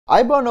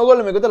අයිබෝන්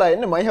ඔයගොල්ලෝ මේකතලා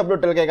ඉන්නේ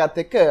myHub.lk එකත්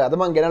එක්ක අද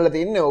මම ගෙනල්ලා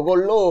තින්නේ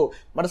ඔයගොල්ලෝ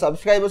මට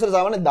සබ්ස්ක්‍රයිබර්ස්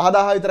සාමාන්‍ය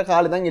 10000 විතර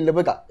කාලේ ඉඳන්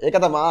ඉල්ලපු එක. ඒක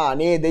තමයි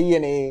අනේ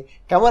දෙයියනේ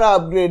කැමරා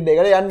අප්ග්‍රේඩ්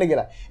එකට යන්න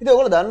කියලා. ඉතින්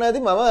ඔයගොල්ලෝ දන්නවා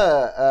ඇති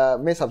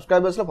මම මේ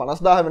සබ්ස්ක්‍රයිබර්ස්ලා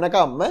 50000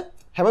 වෙනකම්ම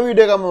හැම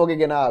වීඩියෝ එකක්ම ඔගේ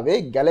ගෙනාවේ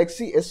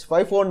Galaxy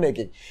S5 ෆෝන්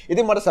එකකින්.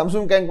 ඉතින් මට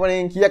Samsung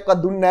කම්පැනියෙන්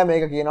කීයක්වත් දුන්නේ නැහැ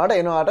මේක කියනවාට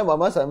එනවාට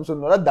මම Samsung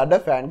වල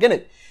දඩ ෆෑන්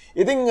කෙනෙක්.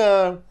 ඉතින්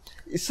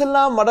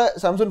ඉස්සෙල්ලා මට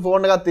Samsung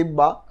ෆෝන් එකක්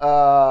තිබ්බා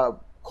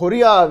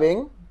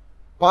කොරියාවෙන්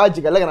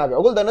පාචි කරලා ගෙනාවේ.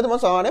 ඔයගොල්ලෝ දන්නවද මම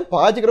සාමාන්‍යයෙන්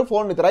පාචි කරපු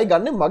ෆෝන් විතරයි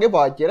ගන්න මගේ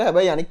පාචියට.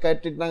 හැබැයි අනික්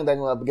කට්ටියට නම් දැන්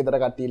අපි ගෙදර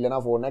කට්ටිය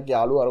ඉල්ලනවා ෆෝන් එකක්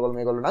යාළුවෝ අරගොල්ලෝ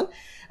මේගොල්ලෝ නම්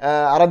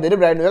අර දෙන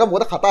බ්‍රෑන්ඩ් එක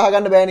මොකද කතා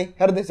ගන්න බෑනේ.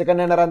 හරිද? සෙකන්ඩ්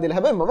හෑන්ඩ් අරන් දීලා.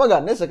 හැබැයි මම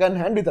ගන්නේ සෙකන්ඩ්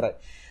හෑන්ඩ් විතරයි.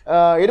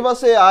 ඊට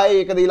පස්සේ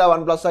ආයේ එක දීලා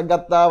OnePlus එකක්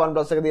ගත්තා.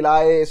 OnePlus එක දීලා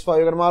ආයේ S5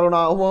 එකට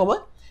මාරුණා. ඔහොම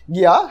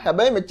ගියා.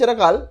 හැබැයි මෙච්චර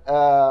කල්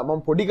මම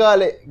පොඩි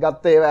කාලේ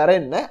ගත්ත ඒවා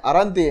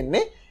අරන්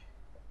තියෙන්නේ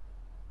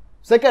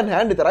සෙකන්ඩ්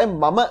හෑන්ඩ් විතරයි.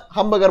 මම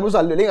හම්බ කරපු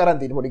සල්ලි වලින් අරන්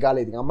තියෙන්නේ පොඩි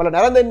කාලේ. ඉතින් අම්මලා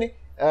නරන් දෙන්නේ.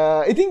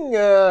 ඉතින්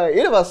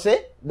ඊට පස්සේ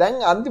දැන්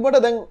අන්තිමට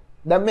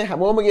දැන් මේ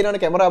හැමෝම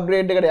කියනවනේ කැමරා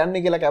අප්ග්‍රේඩ් එකට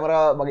යන්නේ කියලා.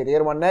 කැමරා මගේ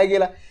තේරුමක් නැහැ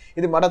කියලා.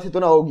 ඉතින් මටත්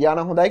හිතුණා ඔව් ගියා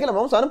නම් හොඳයි කියලා.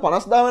 මම සාන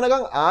 50000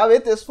 වෙනකන්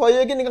ආවෙත් S5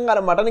 එකකින් නිකන් අර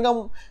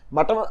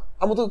මට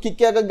අමුතු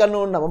කික් එකක් ගන්න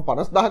ඕන නම්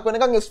 50000ක්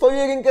වෙනකන් S5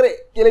 එකකින් කරේ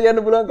කියලා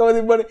කියන්න පුළුවන්කම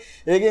තිබ්බනේ.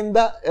 ඒකෙන්ද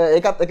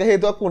ඒකත් එක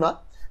හේතුවක් වුණා.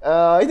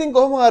 ඉතින්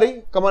කොහොම හරි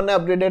කමන්නේ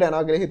අප්ග්‍රේඩ් එකට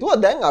යනවා කියලා හිතුවා.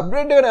 දැන්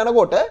අප්ග්‍රේඩ් එකට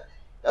යනකොට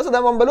ඊට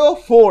දැන් මම බලුවා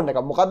ෆෝන්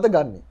එක මොකද්ද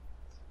ගන්නෙ.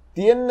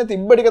 තියෙන්න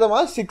තිබ්බ ටික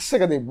තමයි 6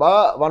 එක තිබ්බා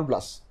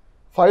OnePlus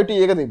 5T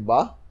එක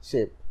තිබ්බා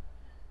shape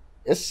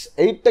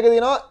S8 එක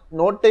තියෙනවා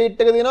Note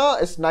 8 එක තියෙනවා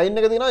S9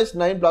 එක තියෙනවා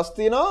S9 Plus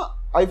තියෙනවා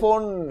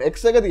iPhone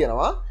X එක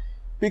තියෙනවා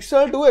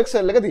Pixel 2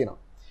 XL එක තියෙනවා.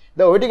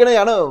 දැන් ওই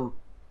ටිකනේ යන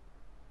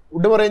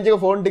උඩම රේන්ජ් එක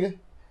ෆෝන් ටික.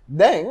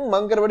 දැන්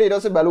මම කරපුවා ඊට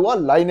පස්සේ බැලුවා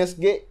Linus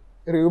ගේ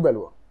review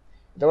බැලුවා.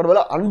 එතකොට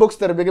බලලා unbox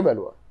therapy එක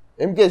බැලුවා.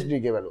 MKHD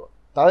එක බැලුවා.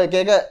 තව එක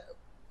එක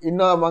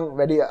ඉන්නවා මං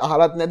වැඩි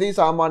අහලත් නැති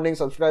සාමාන්‍යයෙන්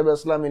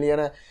සබ්ස්ක්‍රයිබර්ස්ලා මිලියන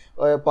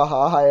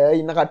 5-6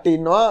 ඉන්න කට්ටිය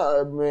ඉන්නවා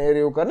මේ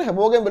රිව් කරන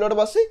හැමෝගෙම බැලුවට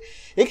පස්සේ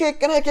එක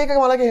එක්කෙනා එක එක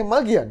මලක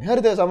හැමල් කියන්නේ.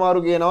 හරිද?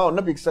 සමහරු කියනවා ඔන්න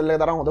පික්සල්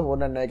එක තරම් හොඳ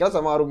ෆෝන් එකක් නැහැ කියලා.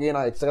 සමහරු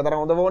කියනවා X එක තරම්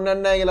හොඳ ෆෝන් එකක්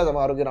නැහැ කියලා.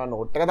 සමහරු කියනවා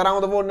Note එක තරම්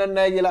හොඳ ෆෝන් එකක්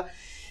නැහැ කියලා.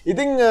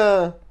 ඉතින්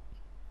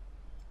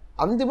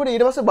අන්තිමට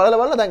ඊට පස්සේ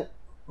බලලා දැන්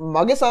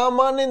මගේ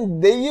සාමාන්‍යයෙන්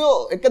දෙයියෝ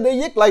එක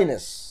දෙයියෙක්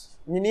Linus.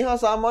 මිනිහා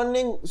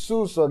සාමාන්‍යයෙන්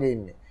සූස් වගේ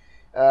ඉන්නේ.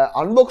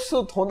 අන්බොක්ස්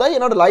හොඳයි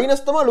එනට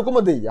ලයිනස් තමයි ලොකුම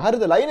දෙය.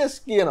 හරිද? ලයිනස්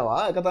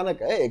කියනවා එක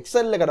තැනක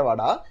Excel එකට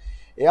වඩා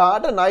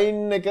එයාට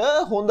 9 එක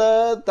හොඳ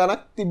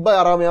තැනක් තිබ්බයි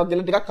අර මේවා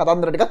කියලා ටිකක්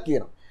කතන්දර ටිකක්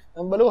කියනවා.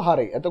 මම බලුවා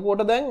හරි.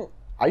 එතකොට දැන්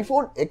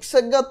iPhone X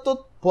එක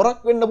ගත්තොත්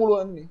පොරක් වෙන්න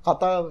පුළුවන් නේ.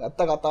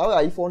 කතාව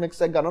iPhone X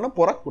එක ගන්න නම්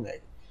පොරක් උනේ.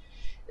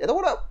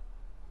 එතකොට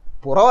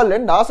පොරවල්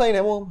වෙන්න ආසයි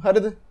නේම.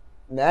 හරිද?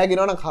 නෑ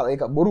කියනවනම්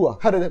ඒක බොරුවක්.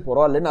 හරිද?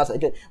 පොරවල් වෙන්න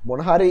ආසයි. ඒක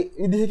මොන හරි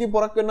විදිහකින්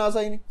පොරක් වෙන්න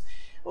ආසයිනේ.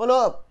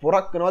 මොනවා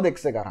පොරක් වෙනවද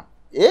X එක කරා.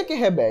 ඒක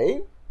හැබැයි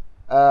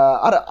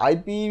අර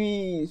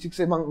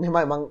IPv6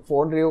 මං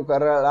ෆෝන් රිව්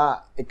කරලා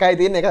එකයි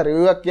තියෙන එක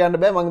රිව් එකක් කියන්න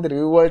බෑ. මං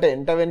රිව් වලට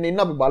එන්ටර් වෙන්න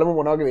ඉන්න අපි බලමු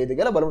මොනවා වගේ වේද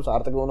කියලා. බලමු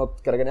සාර්ථක වුණොත්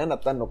කරගෙන යන්න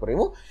නැත්නම්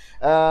නොකරමු.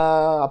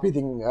 අපි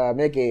ඉතින්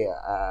මේකේ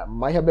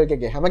myHub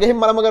එකේ හැම ගෙහෙම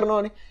මලම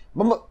කරනවානේ.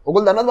 මම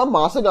ඔයගොල්ලෝ දන්නවද මම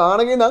මාස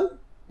ගානක ඉඳන්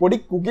පොඩි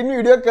කුකින්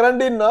වීඩියෝ එකක්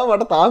කරන්න ඉන්නවා.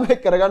 මට තාම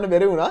ඒක කරගන්න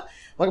බැරි වුණා.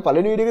 මගේ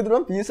පළවෙනි වීඩියෝ එකේ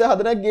තුනම පීසා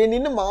හදනක් ගේන්න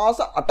ඉන්න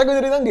මාස 8ක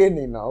විතර ඉඳන් ගේන්න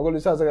ඉන්නවා. ඔයගොල්ලෝ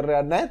විශ්වාස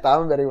කරන්නේ නැහැ.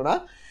 තාම බැරි වුණා.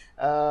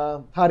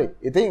 හරි.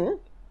 ඉතින්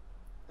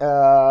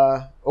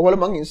ඔගොල්ලෝ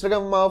මං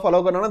Instagram මාව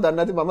follow කරනවා නම් දන්නේ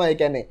නැති මම ඒ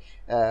කියන්නේ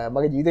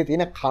මගේ ජීවිතේ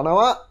තියෙන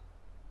කනවා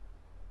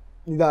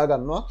නිදා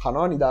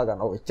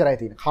ගන්නවා ඔව් එච්චරයි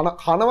තියෙන්නේ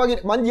කනවා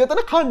මං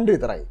ජීවිතේ කන්න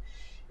විතරයි.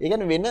 ඒ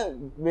කියන්නේ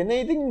වෙන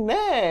ඉතින්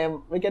නෑ.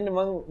 ඒ කියන්නේ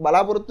මං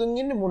බලාපොරොත්තුෙන්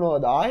ඉන්නේ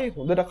මොනවද ආයේ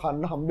හොඳට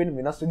කන්න හම්බෙන්න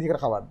වෙනස්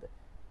විදිහකට කවද්ද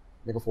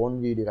මේක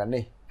ෆෝන් වීඩියෝ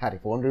ගන්නනේ. හරි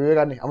ෆෝන් රිවිව්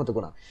ගන්නනේ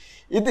අමතකුණා.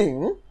 ඉතින්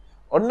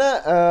ඔන්න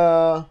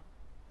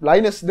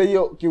Linus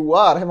දෙයියෝ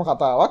කිව්වා අර හැම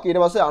කතාවක්.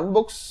 ඊට පස්සේ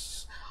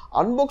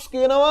unbox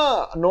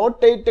කියනවා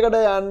Note 8 එකට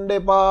යන්න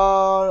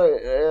එපා.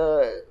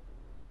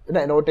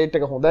 නෑ Note 8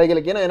 එක හොඳයි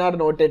කියලා කියන. එනාට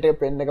Note 8 එක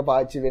පෙන් එක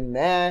පාවිච්චි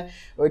වෙන්නේ නෑ.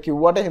 ඔය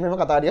කිව්වට එහෙමම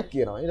කතා ටිකක්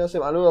කියනවා. ඊට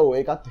පස්සේ බලුවා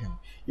ඔය එකත් එහෙම.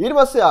 ඊට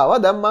පස්සේ ආවා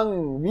දැන් මං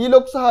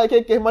vlog සහ එක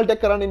එක එහෙමල්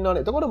ටෙක් කරන්න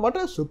ඉන්නවනේ. එතකොට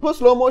මට super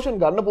slow motion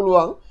ගන්න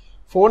පුළුවන්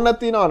ෆෝන් එකක්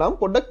තියෙනවා නම්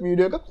පොඩ්ඩක්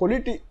වීඩියෝ එක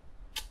quality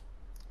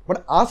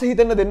මට ආස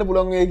හිතෙන්න දෙන්න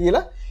පුළුවන් වෙයි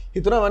කියලා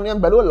හිතුණා. මම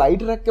නිකන් බැලුවා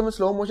ලයිටර් එකකම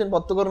slow motion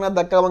පත්තු කරනක්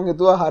දැක්කම මං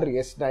හිතුවා හරි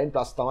S9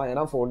 Plus තමයි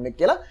එනම් ෆෝන් එක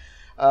කියලා.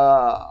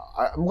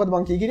 මොකද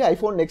මං කියේ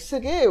iPhone X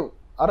එකේ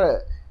අර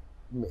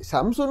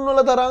Samsung වල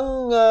තරම්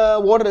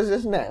water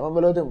resistance නෑ. මම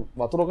බලුවා ඉතින්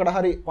වතුරකට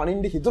හරි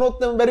පනින්න හිතුනොත්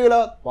නම් බැරි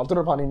වෙලා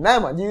වතුරට පනින්නේ නෑ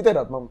මම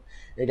ජීවිතේටත්. මම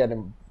ඒ කියන්නේ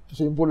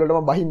ස්විමින් පූල් වලට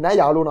මම බහින්නේ නෑ.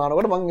 යාළුවෝ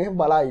නානකොට මං එහෙම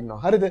බලා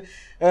ඉන්නවා. හරිද?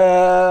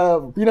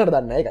 පීනට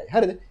දන්නේ නෑ ඒකයි.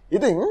 හරිද?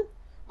 ඉතින්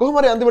කොහොම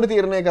හරි අන්තිමට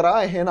තීරණය කරා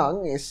එහෙනම්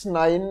S9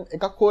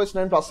 එකක් හෝ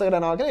S9 Plus එකට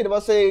යනවා කියලා. ඊට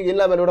පස්සේ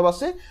ගිහලා බැලුවට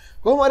පස්සේ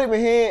කොහොම හරි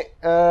මෙහි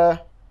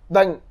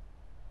දැන්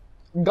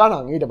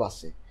ගණන් ඊට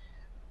පස්සේ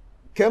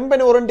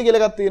කම්පැනි වොරන්ටි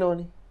කියලා එකක්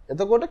තියෙනවනේ.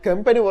 එතකොට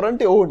කම්පැනි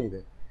වොරන්ටි ඕනේද?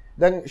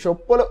 දැන්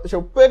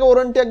ෂොප් එක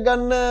වොරන්ටියක්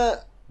ගන්න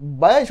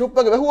බයයි ෂොප්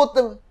එක වැහුවොත්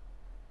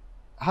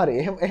හරි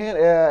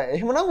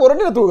එහෙමනම්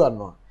වොරන්ටි නැතුව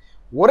ගන්නවා.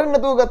 වරෙන්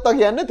නැතුව ගත්තා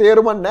කියන්නේ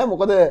තේරුමක් නැහැ.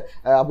 මොකද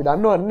අපි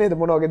දන්නවන්නේ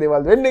මොන වගේ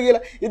දේවල් වෙන්නේ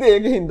කියලා. ඉතින්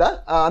ඒකින්ද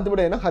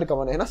අන්තිමට එන හරි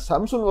කමන්නේ. එහෙනම්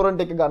Samsung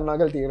warrant එක ගන්නවා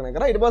කියලා තීරණය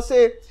කරා. ඊට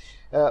පස්සේ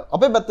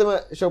අපේ පැත්තම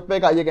ෂොප්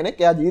එක අයිය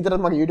කෙනෙක් එයා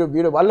ජීවිතේත් මගේ YouTube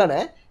වීඩියෝ බලලා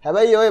නැහැ.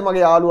 හැබැයි ඔය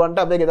මගේ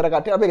යාළුවන්ට අපේ ගෙදර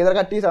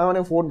කට්ටිය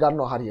සාමාන්‍යයෙන් ෆෝන්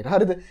ගන්නවා හරියට.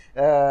 හරිද?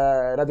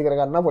 රැදි කර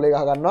ගන්නවා, පොලේ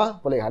ගහ ගන්නවා,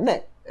 පොලේ ගහන්නේ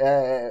නැහැ.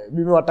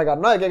 බිම වට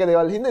ගන්නවා එක එක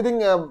දේවල් හින්දා ඉතින්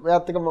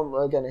එයාත් එක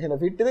මම කියන්නේ එහෙන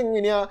ෆිට් ඉතින්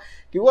මිනිහා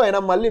කිව්වා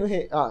එනම් මල්ලි මෙහෙ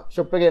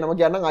ෂොප් එකේ නම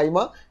කියන්නම්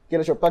අයිමා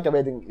කියලා ෂොප් එකක්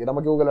හැබැයි ඉතින්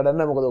නම කිව්ව ගල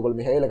දන්නේ මොකද ඔයගොල්ලෝ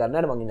මෙහෙ වෙලා ගන්න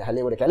නැහැ මං ඉන්නේ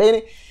හැලියවල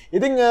කැලේනේ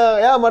ඉතින්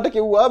එයා මට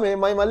කිව්වා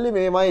මේමයි මල්ලි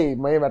මේමයි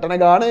මේ වැටෙන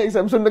ගාන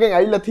Samsung එකෙන්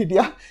අයිලත්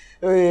හිටියා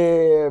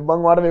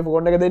මං වාට මේ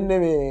ෆෝන් එක දෙන්නේ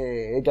මේ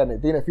ඒ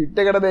කියන්නේ තියෙන ෆිට්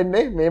එකට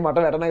දෙන්නේ මේ මට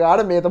වැටෙන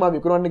ගාන මේ තමයි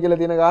විකුණන්න කියලා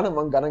තියෙන ගාන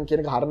මං ගණන්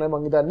කියන එක හරියයි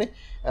මං හිතන්නේ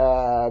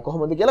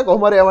කොහොමද කියලා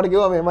කොහොම හරි එයාට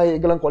කිව්වා මේමයි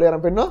ඒගොල්ලන් කොලේ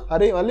අරන් පෙන්නනවා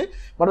හරි මල්ලි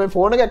මට මේ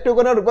ෆෝන් එක ඇක්ටිව්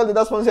කරනවා රුපියල්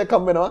 2500ක්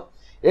හම්බ වෙනවා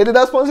ඒ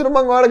 2500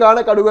 මං වාට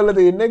ගාන කඩු කරලා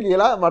තියන්නේ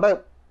කියලා මට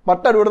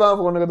පට්ට අඩුවට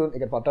තමයි ෆෝන් එක දුන්නේ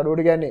ඒක පට්ට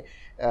අඩුවට කියන්නේ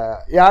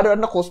එයාට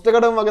වන්න කොස්ට්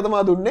එකටම වගේ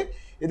තමයි දුන්නේ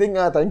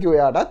ඉතින් thank you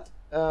එයාටත්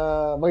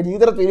මගේ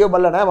ජීවිතේට වීඩියෝ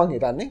බලලා නැහැ මං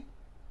හිතන්නේ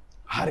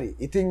හරි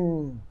ඉතින්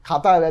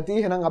කතාව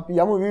ඇති එහෙනම් අපි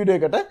යමු වීඩියෝ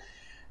එකට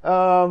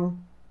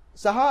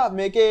සහ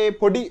මේකේ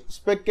පොඩි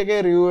ස්පෙක් එකේ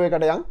රිවිව්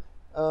එකට යන්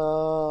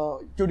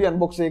චුටි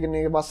අන්බොක්ස් එකකින්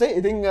පස්සේ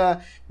ඉතින්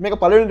මේක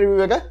පළවෙනි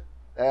රිවිව් එක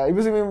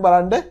ඉවසීමෙන්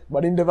බලන්න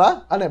බඩින්න එපා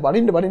අනේ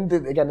බඩින්න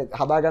ඒ කියන්නේ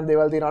හදාගන්න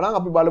දේවල් තියෙනවා නම්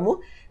අපි බලමු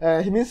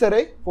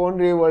හිමින්සරේ ෆෝන්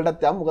රිවිව්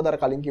වලටත් යමු මොකද අර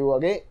කලින් කිව්වා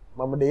වගේ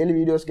මම ඩේලි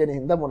වීඩියෝස් ගැන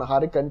හින්දා මොන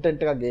හරි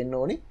කන්ටෙන්ට් එකක් ගේන්න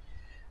ඕනි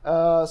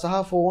සහ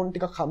ෆෝන්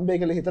ටිකක්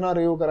හම්බෙයි කියලා හිතනවා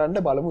රිවිව් කරන්න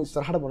බලමු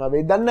ඉස්සරහට මොනවා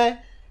වෙයිද දන්නේ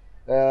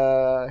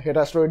නැහැ හෙට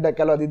ඇස්ට්‍රොයිඩ් එකක්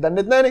කළා දින්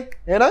දන්නෙත් නැහනේ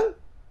එහෙනම්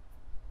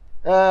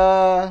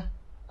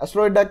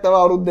ඇස්ට්‍රොයිඩ් එකක් තව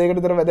අවුරුදු දෙකකට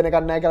විතර වැදෙන එකක්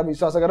නැහැ කියලා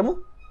විශ්වාස කරමු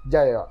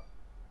ජය වේවා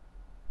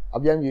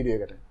අපි යන් වීඩියෝ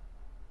එකට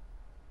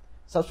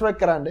සබ්ස්ක්‍රයිබ්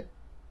කරන්න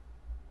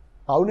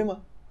අවුනෙම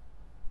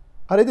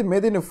හරි ඉතින්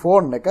මේ තියෙන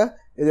ෆෝන් එක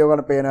ඉතින්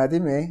ඔයගොල්ලෝ පේනවා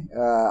ඉතින් මේ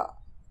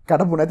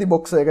කඩපු නැති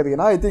බොක්ස් එක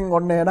තියෙනවා ඉතින්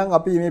ඔන්න එහෙනම්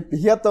අපි මේ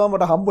පිහියක් තමයි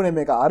මට හම්බුනේ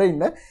මේක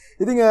අරින්න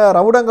ඉතින්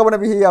රමුඩන් කපන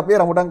පිහිය අපේ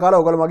රමුඩන්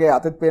කාලා ඔයගොල්ලෝ මගේ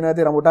අතෙත් පේනවා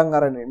ඉතින් රමුඩන්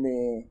අර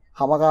මේ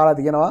හැම කාලා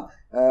තියෙනවා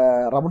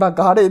රමුඩන්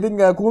කහට ඉතින්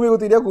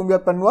කූඹියකුත් ඉතියා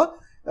කූඹියක්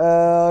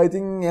පන්නුවා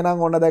ඉතින්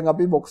එහෙනම් ඔන්න දැන්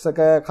අපි බොක්ස් එක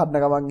කඩන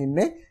ගමන්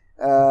ඉන්නේ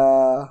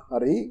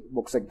හරි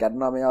බොක්ස් එක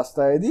ගන්නවා මේ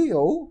අවස්ථාවේදී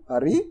ඔව්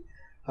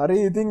හරි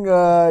ඉතින්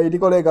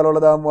ඉටිකොලේ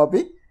ගලවලා දාමු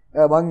අපි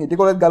මං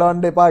ඉටිකොලෙත්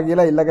ගලවන්න එපා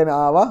කියලා ඉල්ලගෙන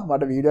ආවා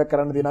මට වීඩියෝ එකක්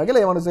කරන්න තියෙනවා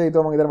කියලා ඒ මනුස්සයා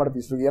හිතුවා මං ඉතින් මට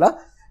පිස්සු කියලා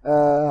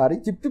හරි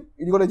චිප්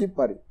ඉටිකොලේ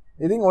චිප් හරි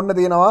ඉතින් ඔන්න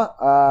තියෙනවා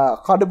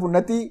කඩපු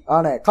නැති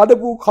නෑ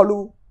කඩපු කළු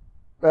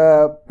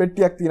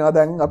පෙට්ටියක් තියෙනවා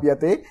දැන් අපි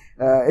අතේ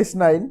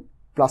S9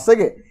 Plus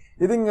එකේ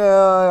ඉතින්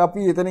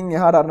අපි එතනින්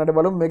එහාට අරන්නට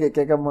බලමු මේක එක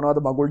එක මොනවද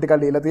මගුල් ටිකක්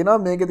ලියලා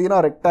තියෙනවා මේකේ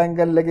තියෙනවා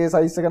රෙක්ටැන්ගල් එකේ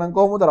සයිස් එක නම්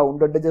කොහොමද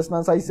රවුන්ඩඩ් එජස්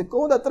නම් සයිස් එක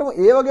කොහොමද අතරම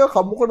ඒ වගේ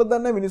කම්මුකට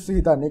දන්නේ මිනිස්සු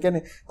හිතන්නේ. ඒ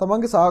කියන්නේ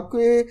තමන්ගේ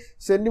සාක්කුවේ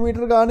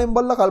සෙන්ටිමීටර් ගානෙන්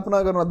බලලා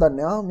කල්පනා කරනවා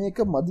දන්නේ.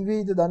 මේක මදි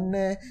වෙයිද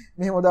දන්නේ.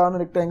 මෙහෙම දාන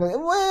රෙක්ටැන්ගල්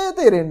ඒ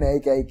තේරෙන්නේ නැහැ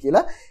ඒකයි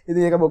කියලා.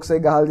 ඉතින් ඒක බොක්ස්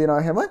එක ගහලා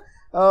දෙනවා හැම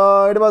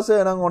ඊට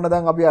පස්සේ නම් ඔන්න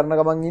දැන් අපි අරන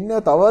ගමන් ඉන්නේ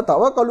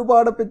තව කළු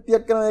පාට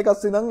පෙට්ටියක් කරන එකක්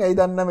ඉඳන් ඇයි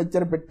දන්නේ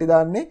මෙච්චර පෙට්ටි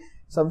දාන්නේ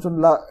Samsung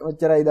ලා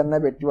මෙච්චරයි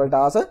දන්නේ පෙට්ටි වලට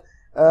ආස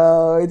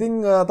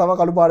ඉතින් තව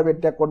කළු පාට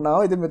පෙට්ටියක් ඔන්න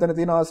ආවා. ඉතින් මෙතන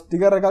තියෙනවා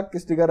ස්ටිකර් එක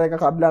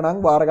කඩලා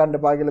නම් බාර ගන්න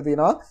එපා කියලා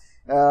තියෙනවා.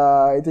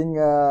 ඉතින්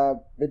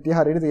පෙට්ටි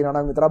හරියට තියෙනවා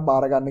නම් විතරක්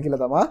බාර ගන්න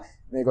කියලා තමයි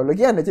මේගොල්ලෝ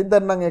කියන්නේ.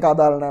 චින්තන නම් ඒක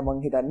අදාළ නැහැ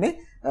මං හිතන්නේ.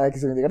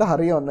 කිසිම විදිහකට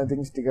හරිය ඔන්න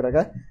ඉතින් ස්ටිකර් එක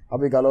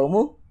අපි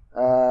ගලවමු.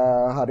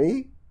 හරි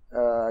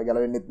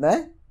ගලවෙන්නෙත්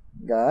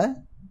නැහැ.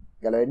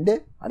 ගලවෙන්නේ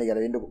අනි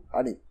ගලවෙන්නකෝ.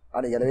 අනි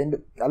ගලවෙන්න.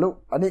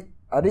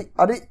 හරි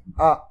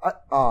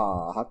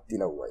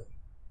හත්තිලව්වයි.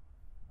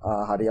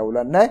 හරි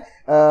අවුලන්නේ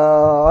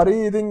හරි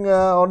ඉතින්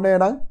ඔන්න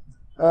එනම්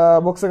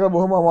බොක්ස් එක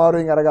බොහොම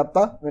අමාරුවෙන්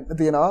අරගත්තා මෙන්න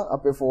තියෙනවා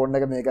අපේ ෆෝන්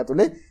එක මේක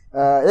ඇතුලේ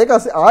ඒක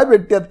ASCII ආයෙ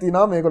පෙට්ටියක්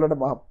තියෙනවා මේගොල්ලන්ට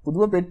මහ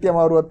පුදුම පෙට්ටිය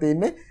අමාරුවක්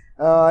තියෙන්නේ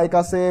ඒක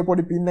ASCII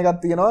පොඩි පින් එකක්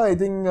තියෙනවා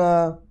ඉතින්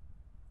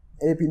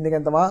ඒ පින්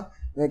එකෙන් තමයි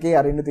මේකේ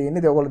අරින්න තියෙන්නේ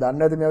ඉතින් ඔයගොල්ලෝ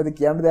දන්නේ නැති මේවද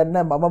කියන්න දෙයක්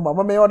නැහැ මම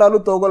මේවට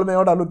අලුත් ඔයගොල්ලෝ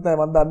මේවට අලුත් නැහැ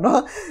මම දන්නවා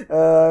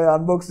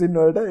අන්බොක්සින්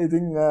වලට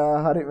ඉතින්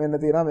හරි මෙන්න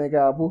තියෙනවා මේක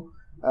ආපු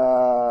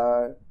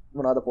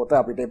මොනවාද පොත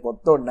අපිට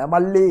පොත් ඕනේ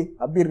මල්ලි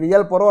අපි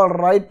රියල් පොරවල්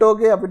රයිට්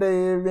ඕකේ අපිට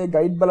මේ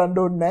ගයිඩ් බලන්න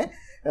ඕනේ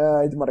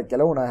නැහැ ඉතින් මට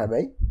කෙලවුණා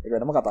හැබැයි ඒක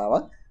වෙනම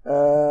කතාවක්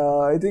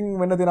ඉතින්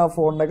මෙන්න තියෙනවා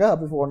ෆෝන් එක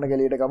අපි ෆෝන් එක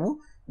එළියට ගමු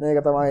මේක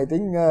තමයි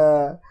ඉතින්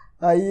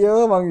අයියෝ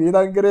මං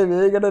වියදම් කරේ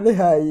වේගටනේ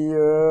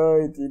අයියෝ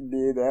ඉතින්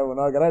මේ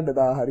මොනවා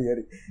කරන්නද හරි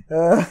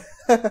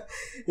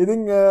ඉතින්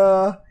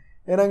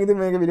එහෙනම් ඉතින්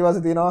මේක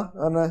පිළිවෙස තියෙනවා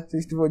අන්න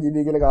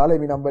 64GB කියලා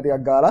ගාලා මේ නම්බර්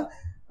ටිකක් ගාලා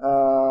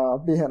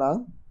අපි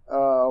එහෙනම්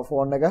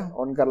ෆෝන් එක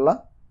ඔන් කරලා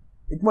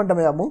ඉක්මනටම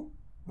යමු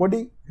පොඩි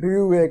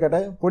රිවිව් එකකට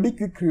පොඩි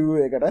ක්වික්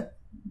රිවිව් එකකට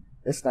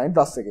S9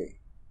 Plus එකේ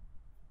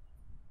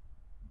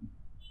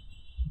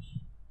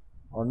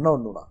ඔන්න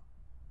උනා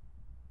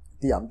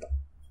තියන්ත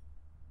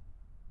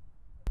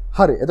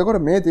හරි එතකොට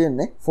මේ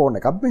තියෙන්නේ ෆෝන්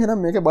එකක් අපි එහෙනම්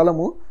මේක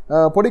බලමු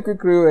පොඩි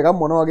ක්වික් රිවිව් එකක්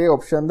මොන වගේ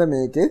ඔප්ෂන්ද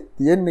මේකේ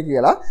තියෙන්නේ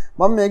කියලා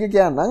මම මේක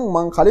කියන්නම්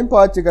මම කලින්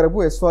පාවිච්චි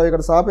කරපු S5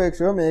 එකට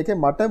සාපේක්ෂව මේකේ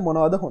මට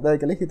මොනවද හොඳයි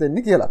කියලා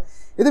හිතෙන්නේ කියලා.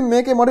 ඉතින්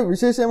මේකේ මට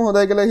විශේෂයෙන්ම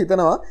හොඳයි කියලා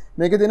හිතනවා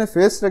මේකේ තියෙන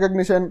face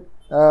recognition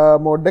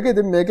මෝඩ් එක.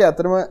 ඉතින් මේක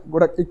ඇත්තටම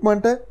ගොඩක්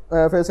ඉක්මනට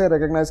ෆේස් එක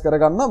රෙකග්නයිස්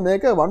කරගන්නවා.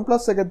 මේක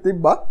OnePlus එකේ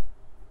තිබ්බා.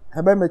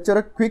 හැබැයි මෙච්චර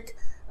ක්වික්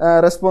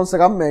රෙස්පොන්ස්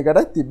එකක් මේකට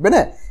තිබ්බේ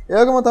නැහැ. ඒ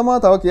වගේම තමයි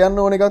තව කියන්න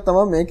ඕන එකක්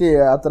තමයි මේකේ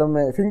අතරම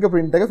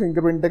ෆින්ගර්ප්‍රින්ට්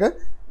එක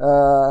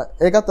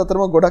ඒකත්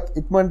අතරම ගොඩක්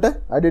ඉක්මනට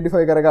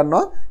අයිඩෙන්ටිෆයි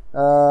කරගන්නවා.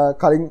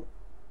 කලින්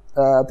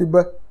තිබ්බ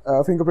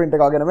ෆින්ගර්ප්‍රින්ට්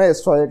එක වගේ නෙමෙයි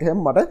S5 එකෙන්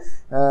මට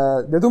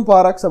දෙතුන්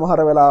පාරක් සමහර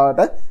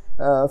වෙලාවට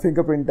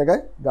ෆින්ගර්ප්‍රින්ට් එක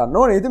ගන්න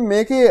ඕනේ. ඉතින්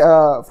මේකේ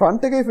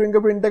ෆ්‍රන්ට් එකේ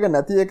ෆින්ගර්ප්‍රින්ට් එක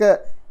නැති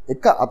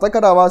එක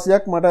අතකට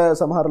අවාසියක් මට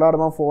සමහරලාට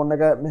මම ෆෝන්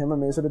එක මෙහෙම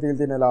මේසෙට තියලා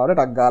තියෙන වෙලාවට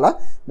ටක් ගාලා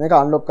මේක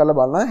අන්ලොක් කරලා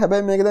බලනවා.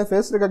 හැබැයි මේක දැන්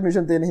ෆේස්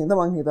රෙකග්නිෂන් තියෙන හින්දා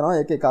මම හිතනවා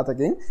ඒක එක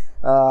අතකින්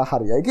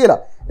හරියයි කියලා.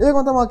 ඒකම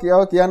තමයි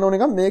කියන්න ඕන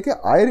එක මේකේ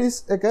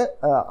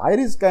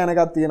iris ස්කෑන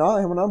එකක් තියෙනවා.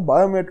 එහෙම නම්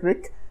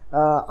බයෝමෙට්‍රික්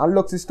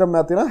අන්ලොක් සිස්ටම්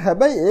එකක් තියෙනවා.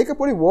 හැබැයි ඒක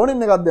පොඩි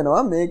වෝනින් එකක්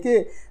දෙනවා.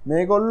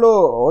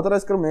 මේගොල්ලෝ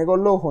ඕතරයිස් කර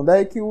මේගොල්ලෝ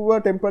හොඳයි කිව්ව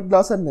ටෙම්පර්ඩ්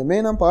ග්ලාස් එක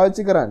නෙමෙයි නම්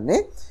පාවිච්චි කරන්නේ.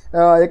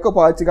 ඒක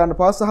පාවිච්චි කරන්න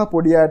පාස් සහ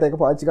පොඩි අයට ඒක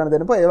පාවිච්චි කරන්න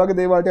දෙන්න එපා. ඒ වගේ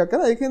දේවල් ටිකක්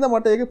කරනවා. ඒකින්ද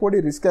මට ඒක පොඩි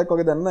රිස්ක් එකක්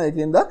වගේ දැනෙනවා.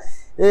 ඒකින්ද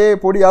ඒ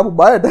පොඩි ආපු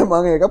බයට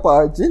මම ඒක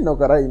පාවිච්චි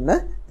නොකර ඉන්න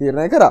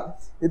තීරණය කරා.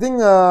 ඉතින්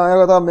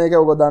ඒක තමයි මේක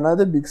ඔයගොල්ලෝ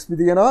දන්නාද Bixby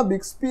තියෙනවා.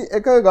 Bixby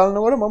එක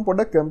ගන්නකොට මම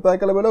පොඩ්ඩක් කම්පයර්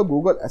කරලා බලුවා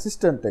Google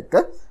Assistant එක.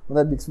 මම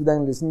Bixby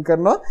දැන් ලිසන්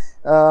කරනවා.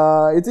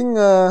 ඉතින්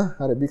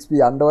හරි Bixby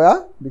යන්න ඔයා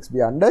Bixby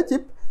යන්න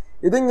chip.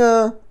 ඉතින්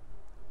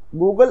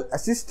Google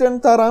Assistant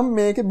තරම්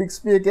මේකේ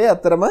Bixby එකේ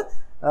අතරම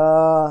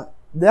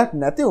දෙයක්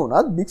නැති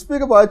වුණත් Bixby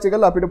එක පාවිච්චි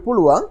කරලා අපිට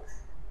පුළුවන්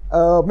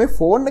මේ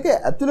ෆෝන් එකේ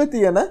ඇතුලේ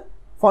තියෙන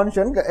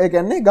ෆන්ක්ෂන් ඒ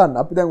කියන්නේ ගන්න.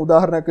 අපි දැන්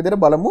උදාහරණයක්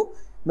විදිහට බලමු.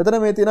 මෙතන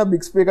මේ තියෙන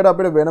Bixby එකට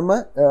අපිට වෙනම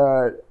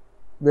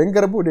වෙන්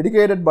කරපු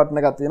ඩෙඩිකේටඩ් බටන්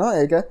එකක් තියෙනවා.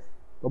 ඒක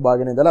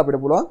ඔබාගෙන ඉඳලා අපිට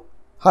පුළුවන්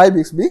hi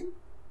Bixby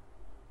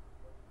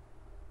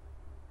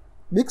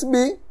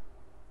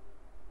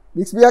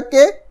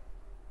අක්කේ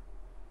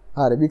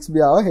හරි Bixby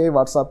ආව hey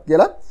WhatsApp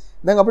කියලා.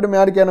 දැන් අපිට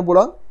මෙයාට කියන්න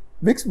පුළුවන්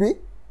Bixby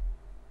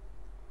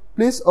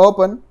please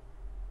open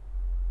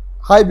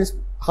hi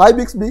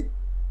Bixby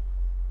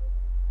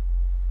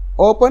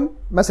open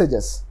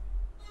messages.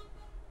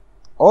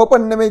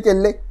 open නෙමෙයි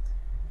කෙල්ලේ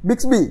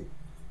Bixby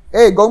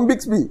hey gong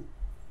Bixby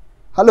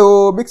hello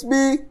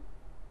Bixby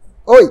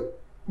oi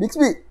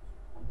Bixby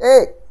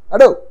hey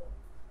අඩෝ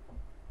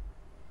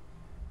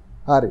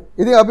හරි.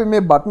 ඉතින් අපි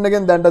මේ බටන්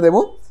එකෙන් දැන්ට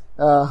දෙමු.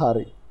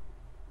 හරි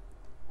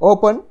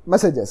open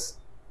messages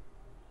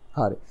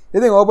හරි.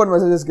 ඉතින් open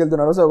messages කියලා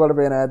දුන්නාට පස්සේ ඔයගොල්ලෝ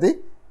පේන ඇති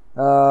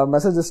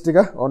messages ටික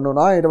ඔන්න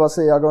උනා. ඊට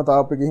පස්සේ යාගම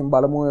තාප් එක ගිහින්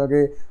බලමු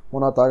ඔයගේ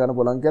මොනවද තා ගන්න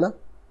පුළුවන් කියලා.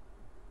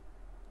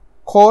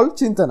 call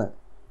චින්තන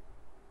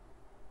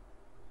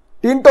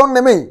ටින්ටොන්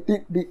නෙමෙයි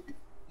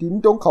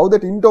ටින්ටොන් කවුද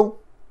ටින්ටොන්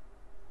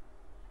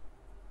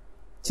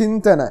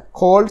චින්තන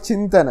call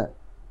චින්තන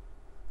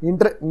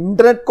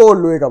ඉන්ටර්නෙට්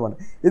කෝල් එක ගමන.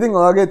 ඉතින්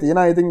ඔයගේ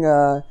තියෙනවා. ඉතින්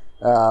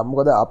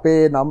මොකද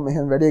අපේ නම්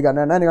එහෙම වැඩි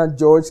ගණන් නැහැ. නිකන්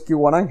ජෝර්ජ්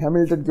කිව්වා නම්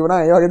හැමිල්ටන් කිව්වා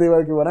නම් ඒ වගේ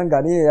දේවල් කිව්වා නම්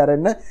ගණේ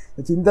ආරෙන්න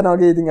චින්තන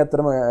වගේ. ඉතින්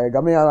ඇත්තටම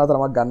ගමේ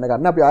ආතරමක්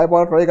ගන්න. අපි ආයෙ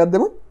පාර try එකක්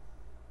දෙමු.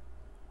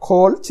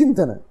 call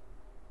චින්තන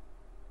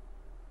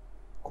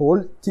call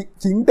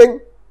චින්ටෙන්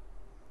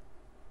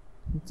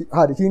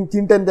හරි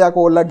චින්ටෙන් දෙයක්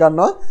කෝල් එකක්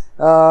ගන්නවා.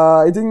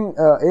 ඉතින්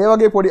ඒ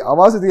වගේ පොඩි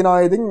අවාසි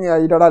තියෙනවා. ඉතින්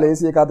ඊට වඩා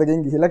ලේසි එක අතකින්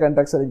ගිහිල්ලා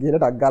කන්ටැක්ට්ස් වලින්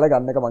ගිහිල්ලා ටක් ගාලා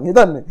ගන්න එක මං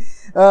හිතන්නේ.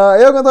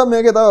 ඒක තමයි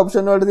මේකේ තව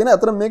ඔප්ෂන් වලට තියෙන.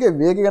 අතන මේකේ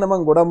වේගය ගැන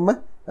මං ගොඩක්ම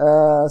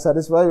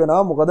සැටිස්ෆයි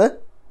වෙනවා. මොකද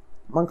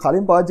මං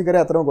කලින් පාවිච්චි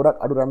කරේ අතරම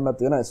ගොඩක් අඩු RAM එකක්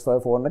තියෙන S5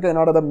 ෆෝන් එක.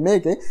 එනකොට දැන්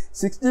මේකේ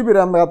 6GB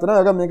RAM එකක්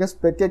තියෙනවා. ඒක මේකේ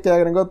ස්පෙක් එක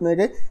කියගෙන ගියොත්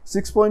මේකේ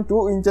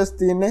 6.2 inches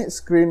තියෙන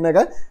ස්ක්‍රීන් එක.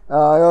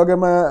 ඒ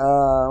වගේම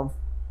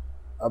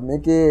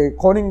මේකේ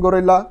Corning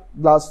Gorilla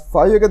Glass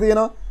 5 එක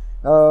තියෙනවා.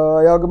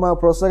 යගම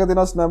ප්‍රොසෙසර් එක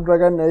තියෙනවා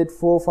Snapdragon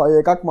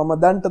 845 එකක්. මම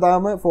දැන්ට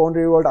තාම ෆෝන්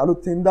රිවිව් වලට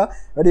අලුත් හින්දා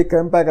වැඩි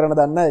කම්පයර් කරන්න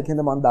දන්නේ නැහැ.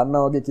 ඒකින්ද මම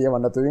දන්නා වගේ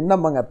කියවන්න තු ඉන්නම්.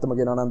 මම ඇත්තම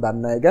කියනවා නම්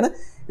දන්නේ නැහැ ගැන.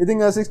 ඉතින්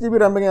 6GB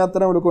RAM එකෙන්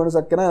අතරම ලොකු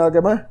වෙනසක් කරනවා. ඒ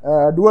වගේම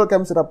ඩුවල්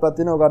කැම් සෙටප් එකක්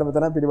තියෙනවා. ඔයාලට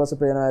මෙතන පිටිපස්ස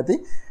පේනවා ඇති.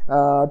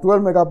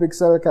 12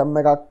 මෙගාපික්සල්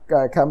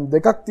කැම්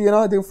දෙකක්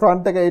තියෙනවා. ඉතින්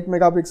ෆ්‍රන්ට් එක 8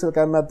 මෙගාපික්සල්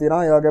කැම් එකක්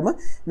තියෙනවා. ඒ වගේම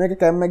මේක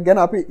කැම් එක ගැන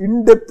අපි ඉන්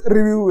ඩෙප්ත්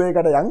රිවිව්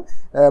එකකට යන්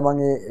මම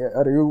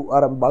ඒ රිවිව්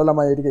අර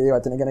බලලාමයි ඒ ටික ඒ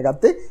වචන ඉගෙන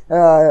ගත්තේ.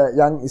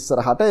 යන්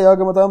ඉස්සරහට. ඒ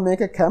වගේම තමයි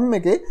මේක කැම්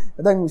එකේ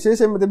දැන්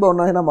විශේෂයෙන්ම තිබ්බ ඔන්න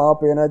එහෙනම් මාව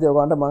පේන ඇති.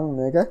 ඔයගොල්ලන්ට මම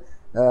මේක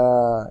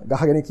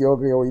ගහගෙන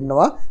කියෝ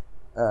ඉන්නවා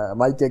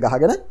මයික් එක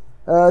ගහගෙන.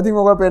 ඉතින්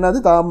ඔයගොල්ලෝ පේන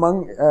ඇති තාම මම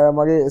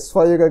මගේ S5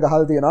 එක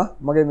ගහලා තියෙනවා.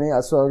 මගේ මේ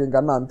S5 එකෙන්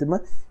ගන්න අන්තිම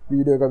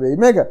වීඩියෝ එක වෙයි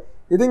මේක.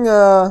 ඉතින්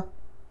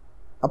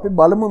අපි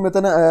බලමු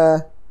මෙතන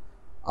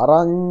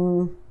අරන්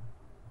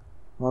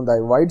හොඳයි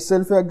වයිඩ්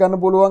සෙල්ෆි එකක්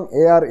ගන්න පුළුවන්.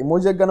 AR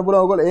emoji එකක් ගන්න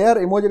පුළුවන්. ඔයගොල්ලෝ AR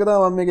emoji එක තමයි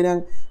මම මේක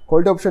නිකන්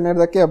quality option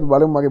එකට දැක්කේ. අපි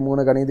බලමු මගේ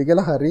මූණ ගණීද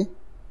කියලා. හරි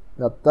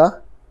ගත්තා.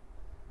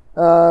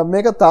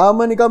 මේක තාම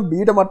නිකන්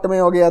බීට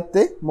මට්ටමේ වගේ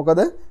ඇත්තේ. මොකද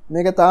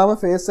මේක තාම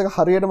ෆේස් එක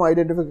හරියටම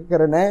අයිඩෙන්ටිෆයි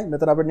කරේ නැහැ.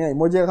 මෙතන අපිට නිකන්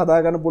ඉමෝජි එක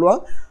හදා ගන්න පුළුවන්.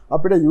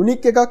 අපිට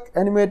යුනික් එකක්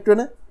ඇනිමේට්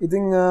වෙන.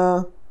 ඉතින්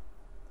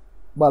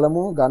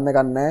බලමු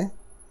ගන්න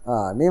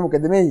මේ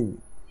මොකද මේ ඉන්නේ.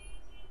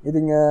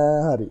 ඉතින්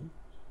හරි.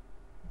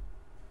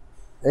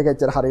 ඒක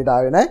ඇත්තට හරියට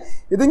ආවේ නැහැ.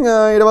 ඉතින්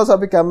ඊට පස්සේ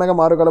අපි කැම් එක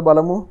මාරු කරලා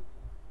බලමු.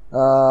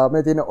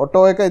 මේ තියෙන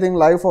ඔටෝ එක ඉතින්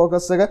ලයිව්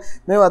ෆෝකස් එක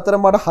මේ අතර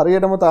මට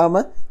හරියටම තාම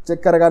චෙක්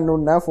කරගන්න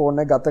උන්නේ නැහැ ෆෝන්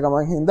එක ගත්ත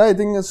ගමන් හින්දා.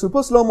 ඉතින්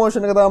සුපර් ස්ලෝ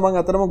මෝෂන් එක තමයි මම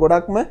අතරම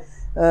ගොඩක්ම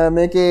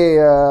මේකේ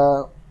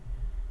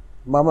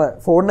මම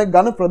ෆෝන් එක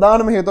ගන්න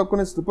ප්‍රධානම හේතුවක්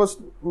වුණේ සුපර්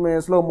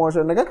මේ ස්ලෝ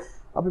මෝෂන් එක.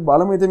 අපි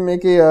බලමු ඉතින්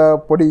මේකේ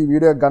පොඩි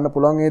වීඩියෝ එකක් ගන්න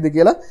පුළුවන් වේද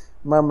කියලා.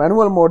 මම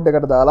මැනුවල් මෝඩ්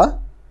එකට දාලා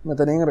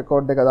මෙතනින්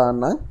රෙකෝඩ් එක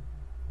දාන්නම්.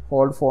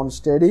 hold phone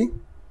steady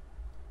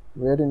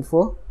waiting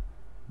for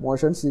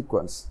motion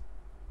sequence.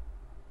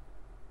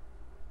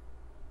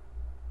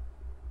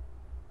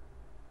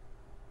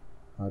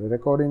 Are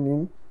recording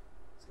in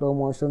slow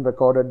motion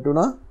recorded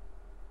duna.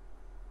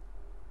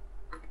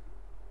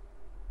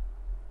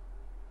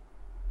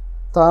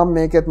 තාම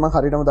මේකෙත් මම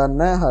හරියටම දන්නේ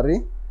නැහැ. හරි.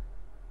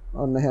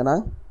 ඔන්න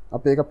එහෙනම්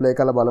අපි ඒක ප්ලේ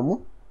කරලා බලමු.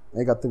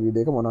 මේ ගත්ත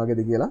වීඩියෝ එක මොන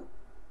වගේද කියලා.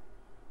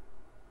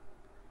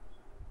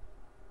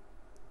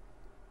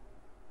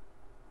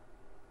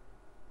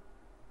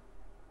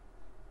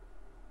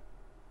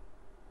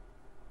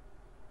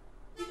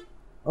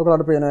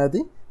 ඔයාලට පේනවා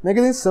ඇති. මේක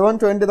ඉතින්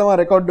 720 තමයි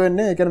රෙකෝඩ්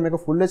වෙන්නේ. ඒ කියන්නේ මේක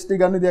full HD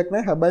ගන්න විදියක්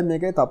නැහැ. හැබැයි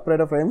මේකේ top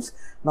rate frames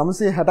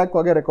 960ක්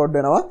වගේ රෙකෝඩ්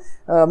වෙනවා.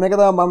 මේක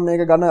තමයි මම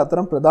මේක ගන්න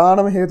අතරම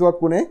ප්‍රධානම හේතුවක්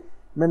වුණේ.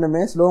 මෙන්න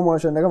මේ ස්ලෝ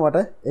මෝෂන් එක මට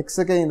X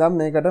එකේ ඉඳන්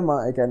මේකට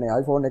ඒ කියන්නේ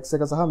iPhone X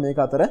එක සහ මේක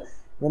අතර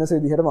වෙනස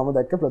විදිහට මම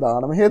දැක්ක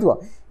ප්‍රධානම හේතුව.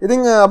 ඉතින්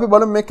අපි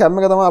බලමු මේ කැම්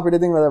එක තමයි අපිට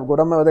ඉතින්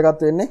ගොඩක්ම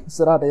වැදගත් වෙන්නේ.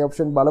 ඉස්සරහට ඒ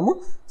ඔප්ෂන් බලමු.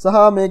 සහ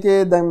මේකේ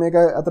දැන් මේක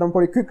අතරම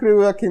පොඩි quick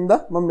review එකක් හින්දා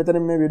මම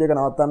මෙතනින් මේ වීඩියෝ එක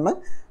නවත්තන්න.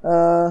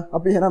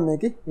 අපි එහෙනම්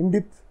මේකේ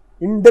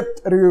in depth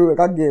review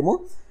එකක් ගේමු.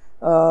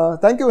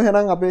 thank you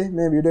එහෙනම් අපේ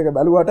මේ වීඩියෝ එක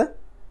බලුවට.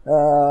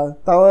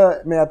 තව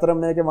මේ අතර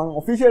මේක මම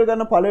ඔෆිෂියල්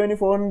කරන පළවෙනි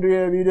ෆෝන්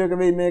වීඩියෝ එක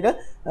වෙයි මේක.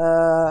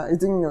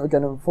 ඉතින්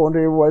කියන්නේ ෆෝන්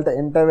රිවිව් වලට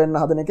එන්ටර් වෙන්න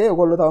හදන එකේ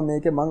ඔයගොල්ලෝ තව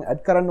මේකේ මම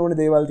ඇඩ් කරන්න ඕනේ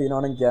දේවල්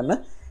තියෙනවා නම් කියන්න.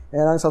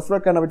 එහෙනම්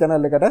සබ්ස්ක්‍රයිබ් කරන්න අපේ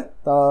channel එකට.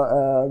 තව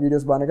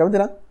වීඩියෝස් බලන්න කැමති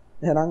නම්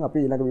එහෙනම් අපි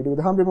ඊළඟ වීඩියෝ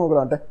එකේ හම්බෙමු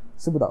ඔයගලන්ට.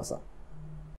 සුබ දවසක්.